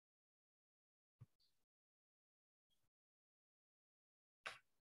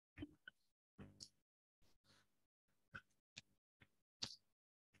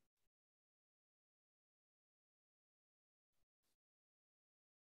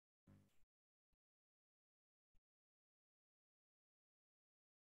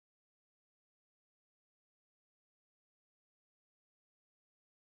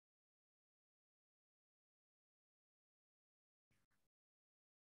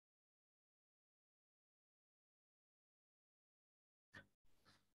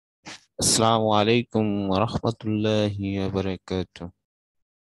Assalamu alaikum wa rahmatullahi wa barakatuh.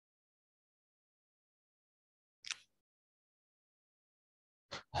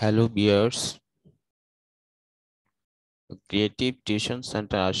 Hello, viewers. Creative tuition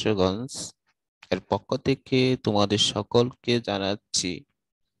centre Ashuganj এর পক্ষ থেকে তোমাদের সকলকে জানাচ্ছি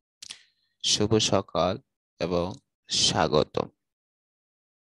শুভ সকাল এবং স্বাগতম।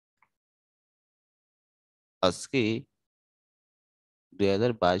 আজকে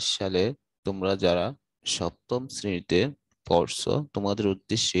 2022 সালে তোমরা যারা সপ্তম শ্রেণীতে পড়ছো তোমাদের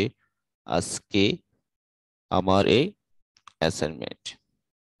উদ্দেশ্যে আজকে আমার এই অ্যাসাইনমেন্ট।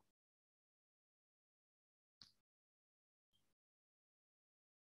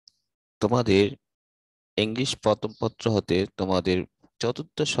 তোমাদের ইংলিশ প্রথম পত্র হতে তোমাদের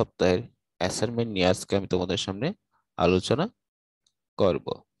চতুর্থ সপ্তাহের অ্যাসাইনমেন্ট নিয়ে আজকে আমি তোমাদের সামনে আলোচনা করব।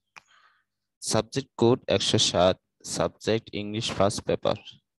 Subject code 107, subject English first paper,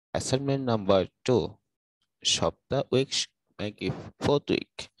 assignment number 2, সপ্তাহ উইক নাকি ফোর্থ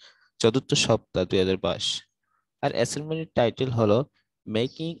উইক, চতুর্থ সপ্তাহ 2022। আর অ্যাসাইনমেন্টের টাইটেল হলো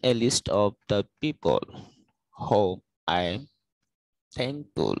making a list of the people home I am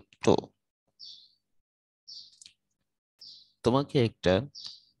thankful to. তোমাকে একটা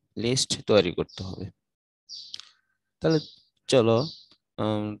লিস্ট তৈরি করতে হবে। তাহলে চলো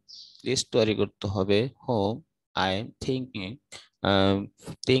লিস্ট তৈরি করতে হবে। Home I am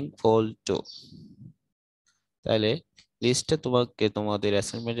থিঙ্কফুল two. তাহলে লিস্টে তোমাকে তোমাদের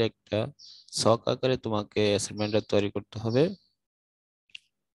অ্যাসাইনমেন্টে একটা ছক আকারে তোমাকে অ্যাসাইনমেন্টটা তৈরি করতে হবে।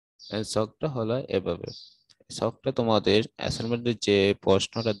 ছকটা হলো এভাবে। ছকটা তোমাদের অ্যাসাইনমেন্টের যে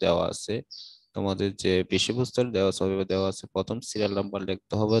প্রশ্নটা দেওয়া আছে, তোমাদের যে বিষয়বস্তু দেওয়া আছে ওইভাবে দেওয়া আছে। প্রথম সিরিয়াল নাম্বার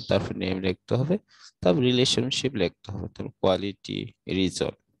লিখতে হবে, তারপর নেম লিখতে হবে, তারপর রিলেশনশিপ লিখতে হবে, তারপর কোয়ালিটি,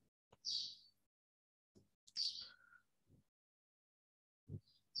 রিজন।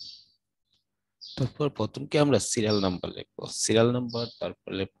 তারপর প্রথম কি আমরা সিরিয়াল নাম্বার লিখবো, সিরিয়াল নাম্বার তারপর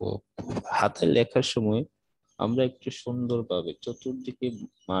লিখবো। হাতে লেখার সময় আমরা একটু সুন্দরভাবে চতুর্দিকে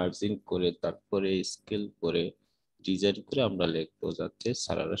মার্জিন করে তারপরে স্কেল করে ডিজাইন করে আমরা লিখবো, যাতে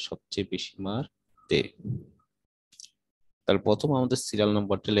স্যারেরা সবচেয়ে বেশি মার্ক দেয়। তার প্রথম আমাদের সিরিয়াল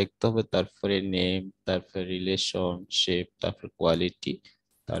নাম্বারটা লিখতে হবে, তারপরে নেম, তারপরে রিলেশনশিপ, তারপর কোয়ালিটি,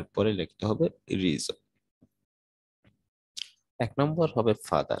 তারপরে লিখতে হবে রিজন। 1 নম্বর হবে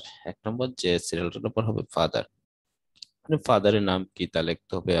ফাদার। 1 নম্বর যে সিরিয়াল নাম্বার হবে ফাদার, মানে ফাদারের নাম কি তা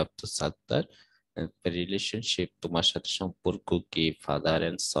লিখতে হবে আব্দুল সাত্তার। রিলেশনশিপ তোমার সাথে সম্পর্ক কি, ফাদার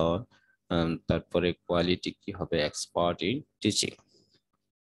এন্ড সন। তারপরে কোয়ালিটি কি হবে, expert in teaching.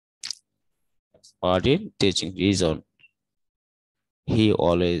 Expert in teaching. Reason, he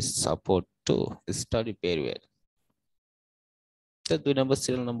always support to study very well. 2 number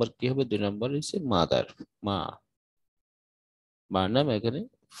serial number কি হবে, 2 নম্বর হচ্ছে মাদার, মা। মার নাম এখানে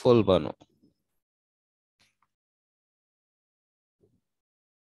ফুল বানো,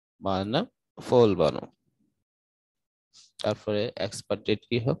 মার নাম ফুল বানো। তারপরে এক্সপার্ট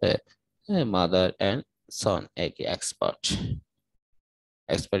কি হবে, মাদার এন্ড সন একই expert.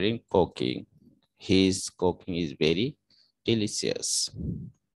 Expert in cooking. His cooking is very delicious.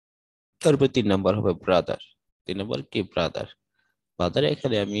 তারপর 3 নম্বর হবে ব্রাদার। 3 নম্বর কি ব্রাদার। ব্রাদার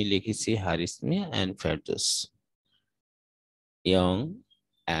এখানে আমি লিখেছি হারিস মিয়া and Ferdous, young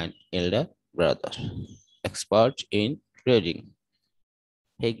and elder brother, expert in reading.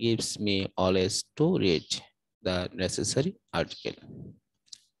 He gives me always to read the necessary article.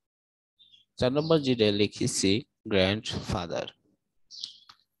 4 নম্বর যেটা লিখেছি grandfather.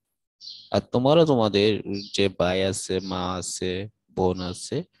 আর তোমারও তোমাদের যে ভাই আছে, মা আছে, বোন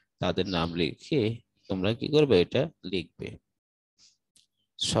আছে, তাদের নাম লিখে তোমরা কি করবে, এটা লিখবে।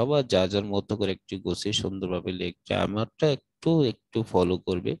 সবার যা যার মতো করে একটু গুছিয়ে সুন্দরভাবে লিখবে। আমারটা একটু একটু ফলো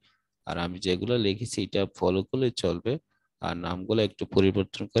করবে, আর আমি যেগুলো লিখেছি এটা ফলো করলে চলবে। আর নামগুলো একটু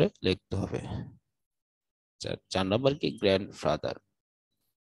পরিবর্তন করে লিখতে হবে। 4 নম্বর কি গ্র্যান্ডফাদার,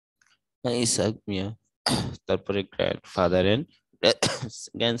 ইসাক মিয়া। তারপরে grandfather and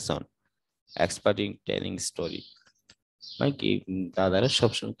grandson, expert in telling story. মানে কি দাদারা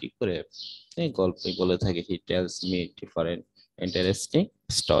সবসময় কি করে এই গল্প বলে থাকে। He tells me different interesting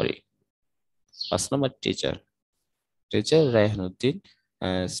story. 5 number teacher. Teacher Raihanuddin,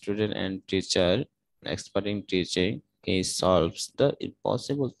 student and teacher, expert in teaching. He solves the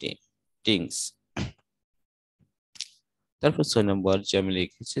impossible things. তারপর 6 নম্বর যে আমি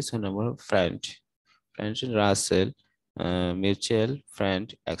লিখেছি, 6 নম্বর friend. Friend Rasel, mutual friend,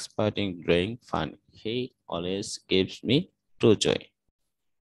 expert in growing fun. He always gives me true joy.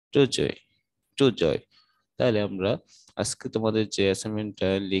 True joy. True joy. তাহলে আমরা আজকে তোমাদের যে অ্যাসাইনমেন্টটা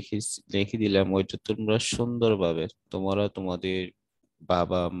লিখে দিলাম ওইটা তোমরা সুন্দরভাবে তোমরা তোমাদের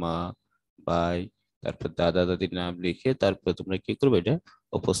বাবা মা ভাই, তারপর দাদা দাদির নাম লিখে তারপরে তোমরা কি করবে, এটা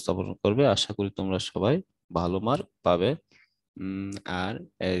উপস্থাপন করবে। আশা করি তোমরা সবাই ভালো মার্ক পাবে। আর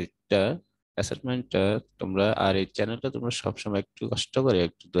একটা অ্যাসাইনমেন্টটা তোমরা, আর এই চ্যানেলটা তোমরা সবসময় একটু কষ্ট করে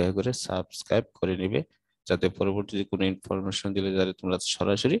একটু দয়া করে সাবস্ক্রাইব করে নিবে, যাতে পরবর্তীতে কোনো ইনফরমেশন দিলে যাতে তোমরা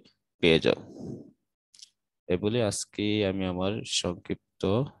সরাসরি পেয়ে যাও। এ বলে আজকে আমি আমার সংক্ষিপ্ত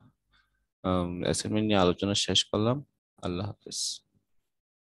অ্যাসাইনমেন্ট নিয়ে আলোচনা শেষ করলাম। আল্লাহ হাফেজ।